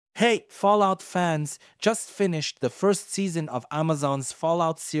Hey, Fallout fans, just finished the first season of Amazon's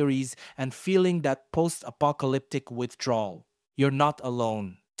Fallout series and feeling that post-apocalyptic withdrawal. You're not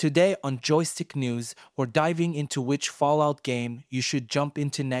alone. Today on Joystick News, we're diving into which Fallout game you should jump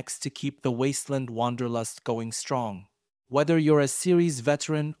into next to keep the Wasteland Wanderlust going strong. Whether you're a series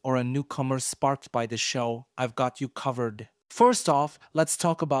veteran or a newcomer sparked by the show, I've got you covered. First off, let's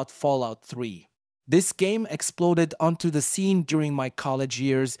talk about Fallout 3. This game exploded onto the scene during my college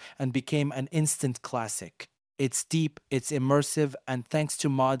years and became an instant classic. It's deep, it's immersive, and thanks to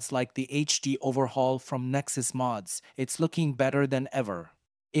mods like the HD overhaul from Nexus Mods, it's looking better than ever.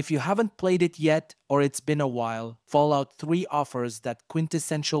 If you haven't played it yet, or it's been a while, Fallout 3 offers that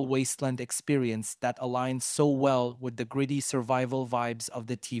quintessential wasteland experience that aligns so well with the gritty survival vibes of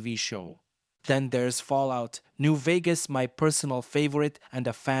the TV show. Then there's Fallout New Vegas, my personal favorite and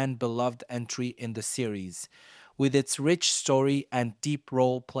a fan-beloved entry in the series. With its rich story and deep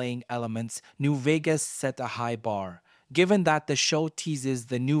role-playing elements, New Vegas set a high bar. Given that the show teases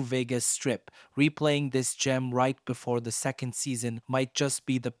the New Vegas Strip, replaying this gem right before the second season might just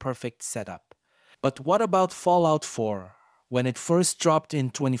be the perfect setup. But what about Fallout 4? When it first dropped in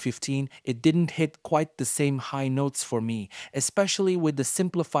 2015, it didn't hit quite the same high notes for me, especially with the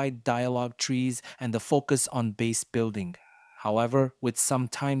simplified dialogue trees and the focus on base building. However, with some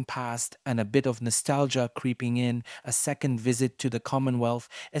time passed and a bit of nostalgia creeping in, a second visit to the Commonwealth,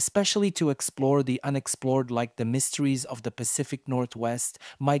 especially to explore the unexplored like the mysteries of the Pacific Northwest,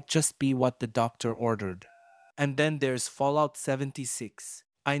 might just be what the doctor ordered. And then there's Fallout 76.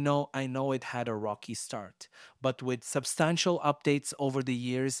 I know it had a rocky start, but with substantial updates over the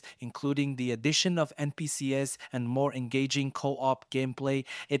years, including the addition of NPCs and more engaging co-op gameplay,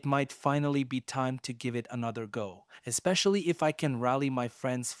 it might finally be time to give it another go, especially if I can rally my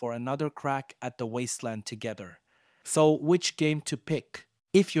friends for another crack at the wasteland together. So, which game to pick?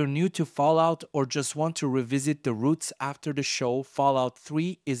 If you're new to Fallout or just want to revisit the roots after the show, Fallout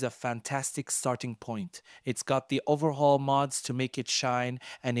 3 is a fantastic starting point. It's got the overhaul mods to make it shine,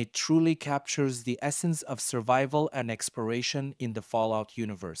 and it truly captures the essence of survival and exploration in the Fallout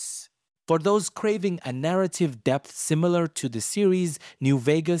universe. For those craving a narrative depth similar to the series, New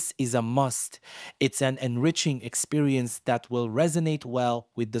Vegas is a must. It's an enriching experience that will resonate well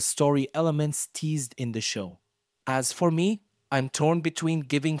with the story elements teased in the show. As for me, I'm torn between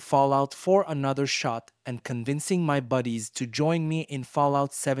giving Fallout 4 another shot and convincing my buddies to join me in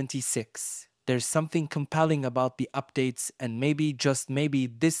Fallout 76. There's something compelling about the updates, and maybe, just maybe,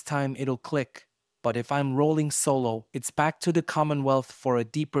 this time it'll click. But if I'm rolling solo, it's back to the Commonwealth for a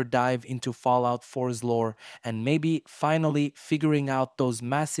deeper dive into Fallout 4's lore and maybe finally figuring out those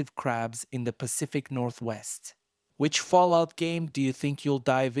massive crabs in the Pacific Northwest. Which Fallout game do you think you'll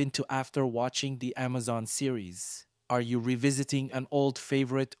dive into after watching the Amazon series? Are you revisiting an old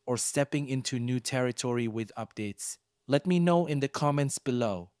favorite or stepping into new territory with updates? Let me know in the comments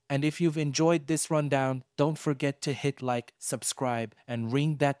below. And if you've enjoyed this rundown, don't forget to hit like, subscribe, and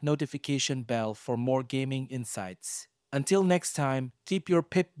ring that notification bell for more gaming insights. Until next time, keep your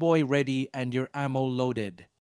Pip-Boy ready and your ammo loaded.